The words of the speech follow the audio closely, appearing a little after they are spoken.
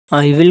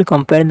I will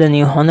compare the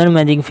new Honor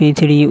Magic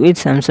V3 with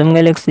Samsung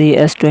Galaxy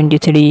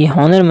S23.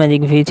 Honor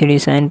Magic V3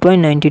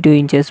 7.92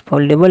 inches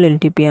foldable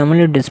LTP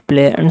AMOLED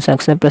display and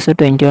success ratio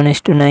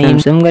 21:9.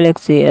 Samsung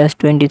Galaxy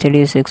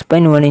S23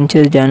 6.1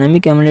 inches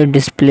dynamic AMOLED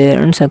display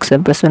and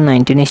success ratio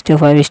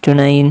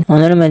 19:5:9.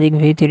 Honor Magic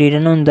V3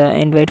 run on the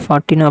Android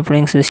 14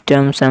 operating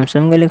system.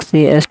 Samsung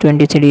Galaxy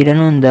S23 run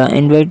on the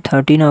Android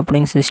 13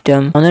 operating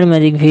system. Honor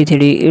Magic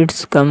V3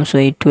 it comes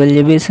with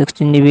 12GB,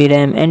 16GB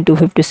RAM and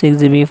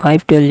 256GB,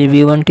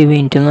 512GB, 1TB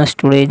internal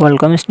storage.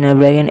 Qualcomm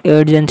Snapdragon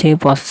 8 Gen 3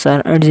 processor,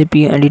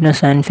 8GB Adreno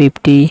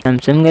 750.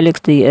 Samsung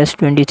Galaxy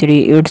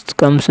S23 it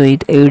comes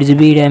with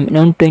 8GB RAM,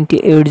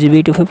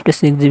 128GB to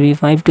 56GB,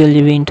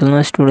 512GB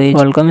internal storage.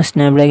 Qualcomm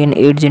Snapdragon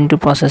 8 Gen 2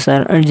 processor,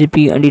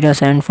 8GB Adreno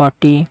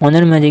 740.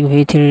 Honor Magic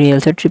V3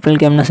 real set triple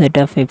camera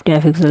setup,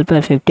 50MP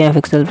plus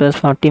 50MP plus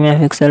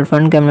 40MP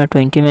front camera,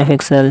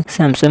 20MP.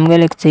 Samsung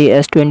Galaxy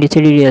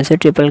S23 real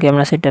set triple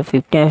camera setup,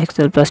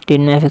 50MP plus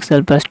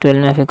 10MP plus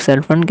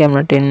 12MP front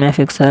camera,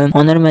 10MP.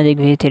 Honor Magic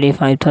V3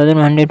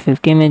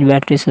 5150mAh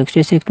battery,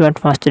 66W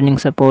fast charging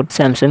support.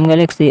 Samsung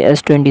Galaxy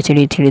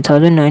S23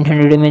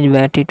 3900mAh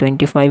battery,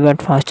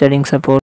 25W fast charging support.